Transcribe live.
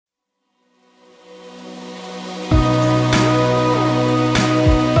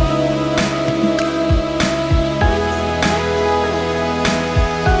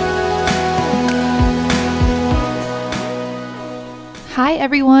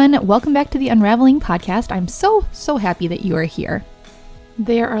everyone. Welcome back to the Unraveling Podcast. I'm so happy that you are here.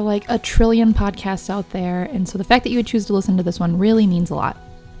 There are like a trillion podcasts out there, and so the fact that you would choose to listen to this one really means a lot.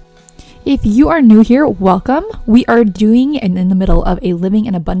 If you are new here, welcome. We are doing and in the middle of a Living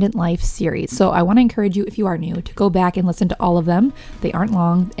an Abundant Life series. So I want to encourage you, if you are new, to go back and listen to all of them. They aren't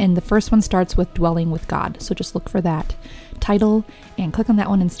long, and the first one starts with Dwelling with God. So just look for that title and click on that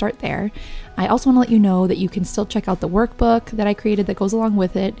one and start there. I also want to let you know that you can still check out the workbook that I created that goes along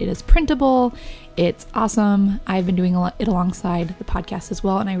with it. It is printable. It's awesome. I've been doing it alongside the podcast as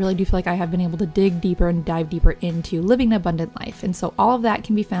well, and I really do feel like I have been able to dig deeper and dive deeper into living an abundant life. And so all of that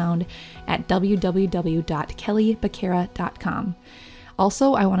can be found at www.kellybecerra.com.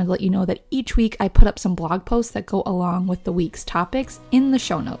 Also, I wanted to let you know that each week I put up some blog posts that go along with the week's topics in the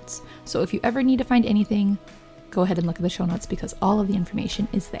show notes. So if you ever need to find anything, go ahead and look at the show notes because all of the information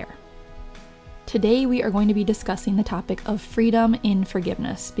is there. Today we are going to be discussing the topic of freedom in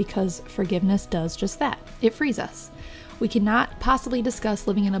forgiveness because forgiveness does just that. It frees us. We cannot possibly discuss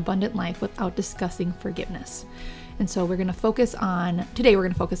living an abundant life without discussing forgiveness. And so today we're going to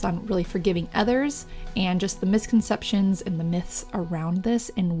focus on really forgiving others and just the misconceptions and the myths around this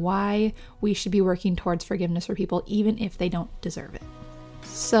and why we should be working towards forgiveness for people even if they don't deserve it.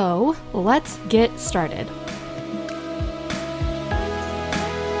 So let's get started.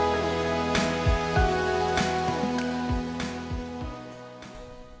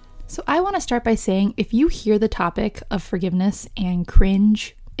 So I want to start by saying if you hear the topic of forgiveness and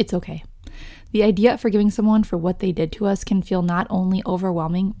cringe, it's okay. The idea of forgiving someone for what they did to us can feel not only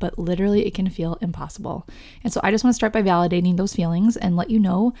overwhelming, but literally it can feel impossible. And so I just want to start by validating those feelings and let you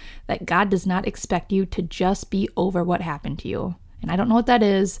know that God does not expect you to just be over what happened to you. And I don't know what that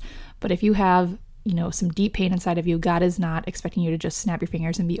is, but if you have some deep pain inside of you, God is not expecting you to just snap your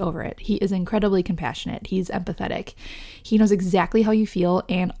fingers and be over it. He is incredibly compassionate. He's empathetic. He knows exactly how you feel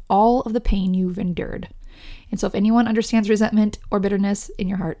and all of the pain you've endured. And so if anyone understands resentment or bitterness in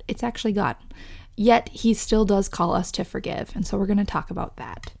your heart, it's actually God. Yet he still does call us to forgive. And so we're going to talk about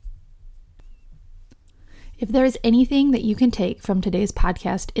that. If there is anything that you can take from today's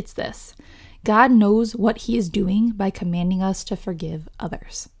podcast, it's this. God knows what he is doing by commanding us to forgive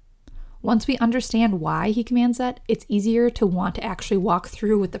others. Once we understand why he commands that, it's easier to want to actually walk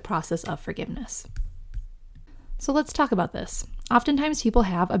through with the process of forgiveness. So let's talk about this. Oftentimes people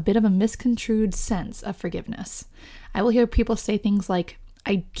have a bit of a misconstrued sense of forgiveness. I will hear people say things like,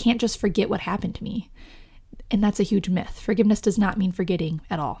 I can't just forget what happened to me. And that's a huge myth. Forgiveness does not mean forgetting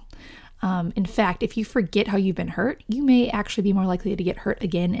at all. In fact, if you forget how you've been hurt, you may actually be more likely to get hurt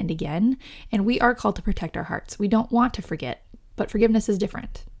again and again. And we are called to protect our hearts. We don't want to forget, but forgiveness is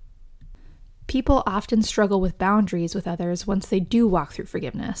different. People often struggle with boundaries with others once they do walk through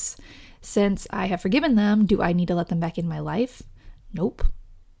forgiveness. Since I have forgiven them, do I need to let them back in my life? Nope.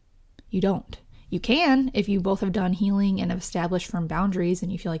 You don't. You can if you both have done healing and have established firm boundaries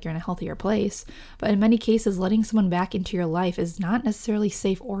and you feel like you're in a healthier place. But in many cases, letting someone back into your life is not necessarily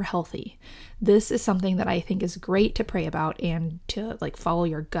safe or healthy. This is something that I think is great to pray about and to follow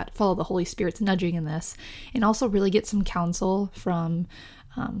your gut, follow the Holy Spirit's nudging in this, and also really get some counsel from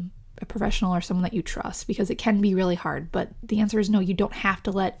a professional or someone that you trust, because it can be really hard. But the answer is no, you don't have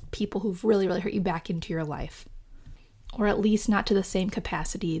to let people who've really hurt you back into your life, or at least not to the same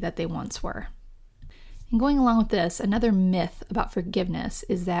capacity that they once were. And going along with this, another myth about forgiveness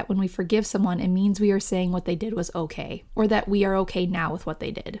is that when we forgive someone, it means we are saying what they did was okay, or that we are okay now with what they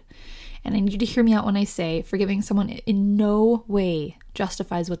did. And I need you to hear me out when I say forgiving someone in no way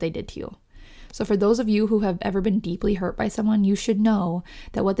justifies what they did to you. So for those of you who have ever been deeply hurt by someone, you should know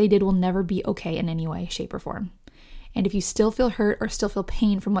that what they did will never be okay in any way, shape, or form. And if you still feel hurt or still feel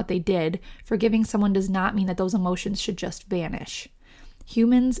pain from what they did, forgiving someone does not mean that those emotions should just vanish.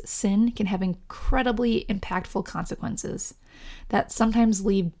 Humans' sin can have incredibly impactful consequences that sometimes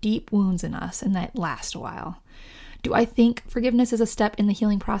leave deep wounds in us and that last a while. Do I think forgiveness is a step in the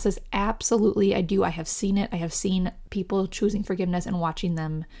healing process? Absolutely, I do. I have seen it. I have seen people choosing forgiveness and watching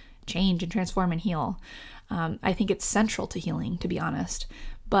them change and transform and heal. I think it's central to healing, to be honest.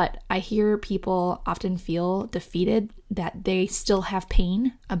 But I hear people often feel defeated that they still have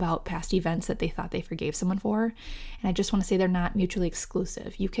pain about past events that they thought they forgave someone for. And I just want to say they're not mutually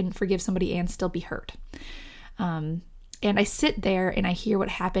exclusive. You can forgive somebody and still be hurt. And I sit there and I hear what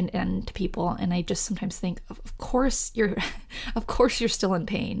happened to people, and I just sometimes think, of course you're still in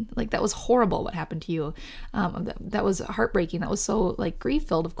pain. That was horrible what happened to you. That was heartbreaking. That was so grief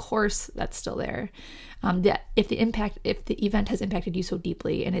filled. Of course that's still there. That if the event has impacted you so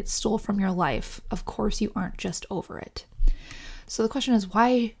deeply and it stole from your life, of course you aren't just over it. So the question is,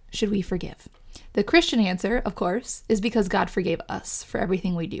 why should we forgive? The Christian answer, of course, is because God forgave us for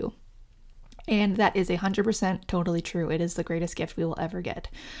everything we do. And that is 100% totally true. It is the greatest gift we will ever get.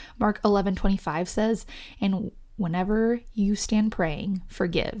 Mark 11:25 says, "And whenever you stand praying,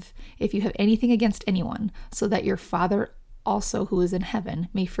 forgive if you have anything against anyone, so that your Father also who is in heaven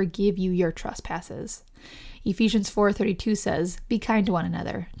may forgive you your trespasses." Ephesians 4:32 says, "Be kind to one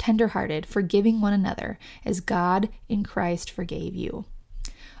another, tender-hearted, forgiving one another, as God in Christ forgave you."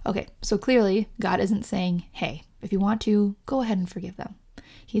 Okay, so clearly God isn't saying, hey, if you want to, go ahead and forgive them.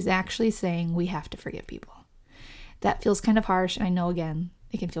 He's actually saying we have to forgive people. That feels kind of harsh, and I know, again,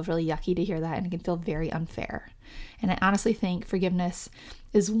 it can feel really yucky to hear that, and it can feel very unfair. And I honestly think forgiveness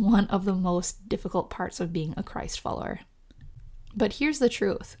is one of the most difficult parts of being a Christ follower. But here's the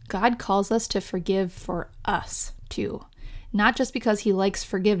truth. God calls us to forgive for us, too. Not just because he likes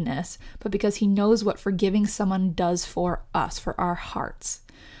forgiveness, but because he knows what forgiving someone does for us, for our hearts.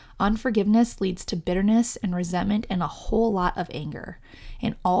 Unforgiveness leads to bitterness and resentment and a whole lot of anger.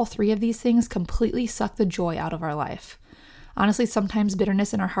 And all three of these things completely suck the joy out of our life. Honestly, sometimes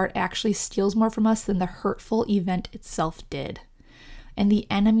bitterness in our heart actually steals more from us than the hurtful event itself did. And the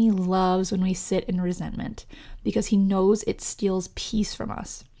enemy loves when we sit in resentment because he knows it steals peace from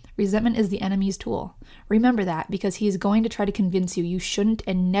us. Resentment is the enemy's tool. Remember that, because he is going to try to convince you shouldn't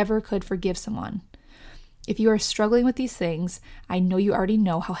and never could forgive someone. If you are struggling with these things, I know you already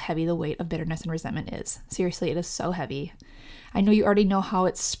know how heavy the weight of bitterness and resentment is. Seriously, it is so heavy. I know you already know how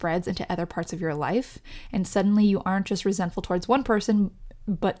it spreads into other parts of your life, and suddenly you aren't just resentful towards one person,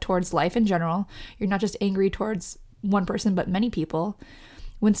 but towards life in general. You're not just angry towards one person, but many people.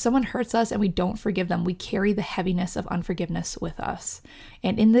 When someone hurts us and we don't forgive them, we carry the heaviness of unforgiveness with us.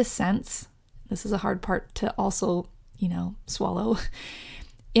 And in this sense, this is a hard part to also, swallow.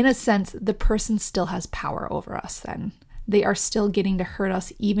 In a sense, the person still has power over us then. They are still getting to hurt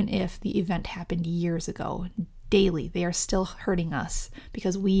us even if the event happened years ago. Daily, they are still hurting us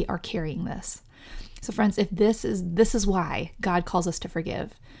because we are carrying this. So friends, if this is why God calls us to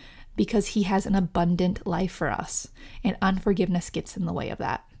forgive, because he has an abundant life for us, and unforgiveness gets in the way of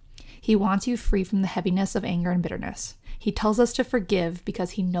that. He wants you free from the heaviness of anger and bitterness. He tells us to forgive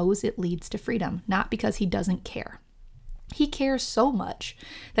because he knows it leads to freedom, not because he doesn't care. He cares so much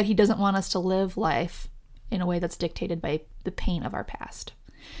that he doesn't want us to live life in a way that's dictated by the pain of our past.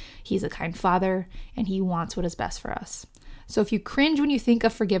 He's a kind father, and he wants what is best for us. So if you cringe when you think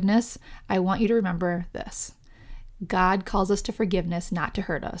of forgiveness, I want you to remember this. God calls us to forgiveness not to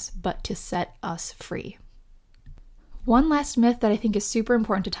hurt us, but to set us free. One last myth that I think is super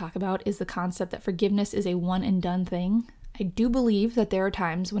important to talk about is the concept that forgiveness is a one and done thing. I do believe that there are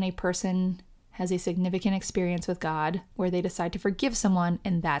times when a person has a significant experience with God where they decide to forgive someone,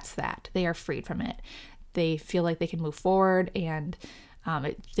 and that's that. They are freed from it. They feel like they can move forward, and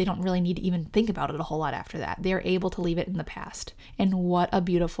they don't really need to even think about it a whole lot after that. They're able to leave it in the past. And what a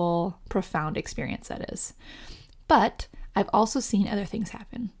beautiful, profound experience that is. But I've also seen other things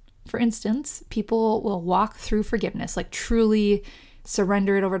happen. For instance, people will walk through forgiveness, like truly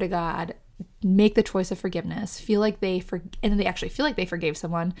surrender it over to God, make the choice of forgiveness, and they actually feel like they forgave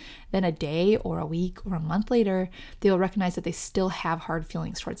someone. Then a day or a week or a month later, they'll recognize that they still have hard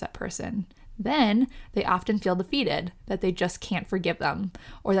feelings towards that person. Then they often feel defeated, that they just can't forgive them,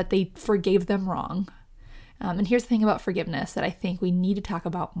 or that they forgave them wrong. And here's the thing about forgiveness that I think we need to talk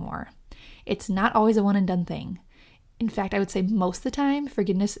about more. It's not always a one and done thing. In fact, I would say most of the time,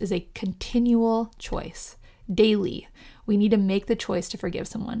 forgiveness is a continual choice. Daily, we need to make the choice to forgive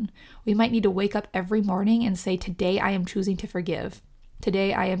someone. We might need to wake up every morning and say, today I am choosing to forgive.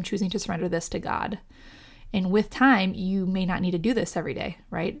 Today I am choosing to surrender this to God. And with time, you may not need to do this every day,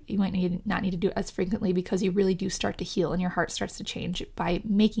 right? You might not need to do it as frequently because you really do start to heal and your heart starts to change by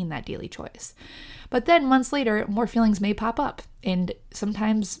making that daily choice. But then months later, more feelings may pop up, and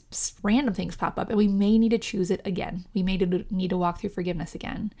sometimes random things pop up, and we may need to choose it again. We may need to walk through forgiveness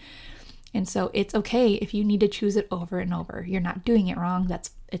again. And so it's okay if you need to choose it over and over. You're not doing it wrong.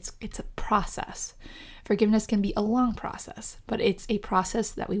 It's a process. Forgiveness can be a long process, but it's a process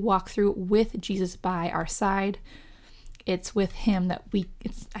that we walk through with Jesus by our side. It's with him that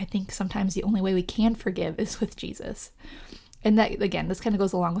I think sometimes the only way we can forgive is with Jesus. And that, again, this kind of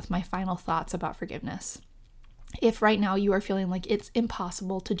goes along with my final thoughts about forgiveness. If right now you are feeling like it's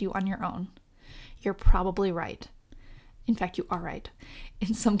impossible to do on your own, you're probably right. In fact, you are right.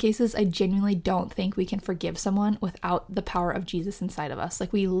 In some cases, I genuinely don't think we can forgive someone without the power of Jesus inside of us.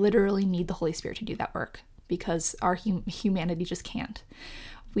 Like, we literally need the Holy Spirit to do that work because our humanity just can't.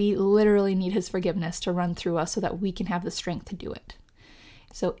 We literally need his forgiveness to run through us so that we can have the strength to do it.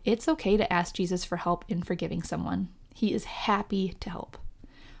 So it's okay to ask Jesus for help in forgiving someone. He is happy to help.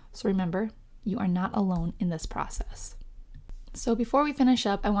 So remember, You are not alone in this process. So before we finish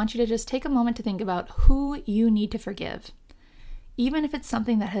up, I want you to just take a moment to think about who you need to forgive, even if it's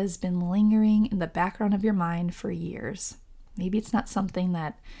something that has been lingering in the background of your mind for years. Maybe it's not something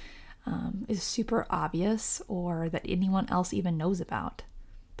that is super obvious or that anyone else even knows about,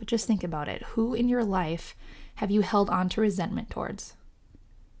 but just think about it. Who in your life have you held on to resentment towards?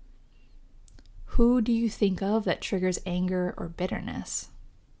 Who do you think of that triggers anger or bitterness?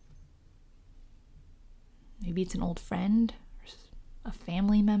 Maybe it's an old friend, a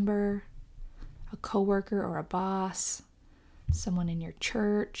family member, a coworker or a boss, someone in your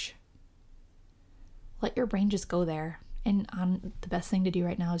church. Let your brain just go there. And the best thing to do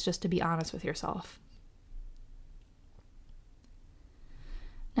right now is just to be honest with yourself.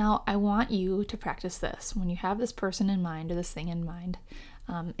 Now, I want you to practice this. When you have this person in mind or this thing in mind,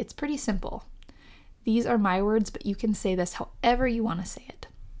 it's pretty simple. These are my words, but you can say this however you want to say it.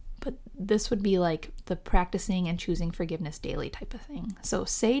 But this would be like the practicing and choosing forgiveness daily type of thing. So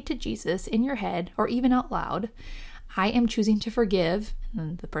say to Jesus in your head or even out loud, I am choosing to forgive, and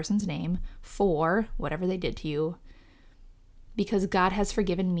then the person's name, for whatever they did to you, because God has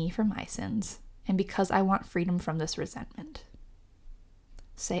forgiven me for my sins, and because I want freedom from this resentment.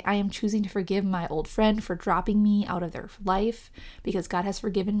 Say, I am choosing to forgive my old friend for dropping me out of their life, because God has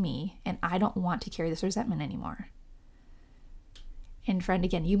forgiven me, and I don't want to carry this resentment anymore. And friend,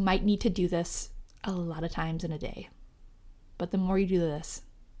 again, you might need to do this a lot of times in a day. But the more you do this,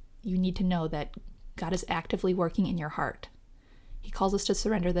 you need to know that God is actively working in your heart. He calls us to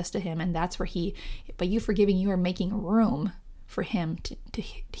surrender this to Him, and that's where by you forgiving, you are making room for Him to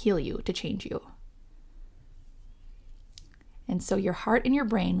heal you, to change you. And so your heart and your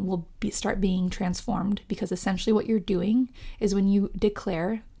brain will start being transformed, because essentially what you're doing is when you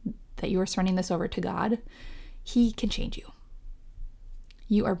declare that you are surrendering this over to God, He can change you.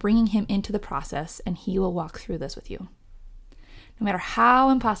 You are bringing Him into the process, and He will walk through this with you. No matter how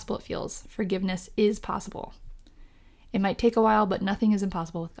impossible it feels, forgiveness is possible. It might take a while, but nothing is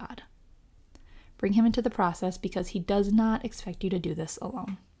impossible with God. Bring Him into the process, because He does not expect you to do this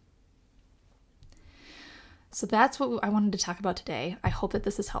alone. So that's what I wanted to talk about today. I hope that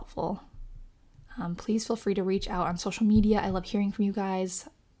this is helpful. Please feel free to reach out on social media. I love hearing from you guys.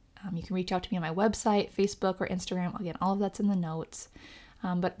 You can reach out to me on my website, Facebook, or Instagram. Again, all of that's in the notes.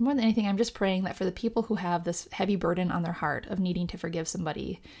 But more than anything, I'm just praying that for the people who have this heavy burden on their heart of needing to forgive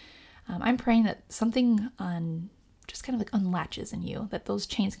somebody, I'm praying that something just kind of like unlatches in you, that those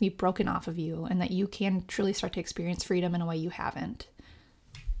chains can be broken off of you, and that you can truly start to experience freedom in a way you haven't.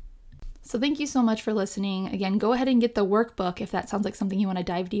 So thank you so much for listening. Again, go ahead and get the workbook if that sounds like something you want to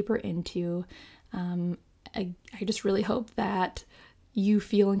dive deeper into. I just really hope that you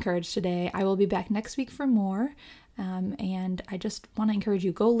feel encouraged today. I will be back next week for more. And I just want to encourage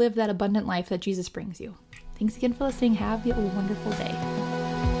you, go live that abundant life that Jesus brings you. Thanks again for listening. Have a wonderful day.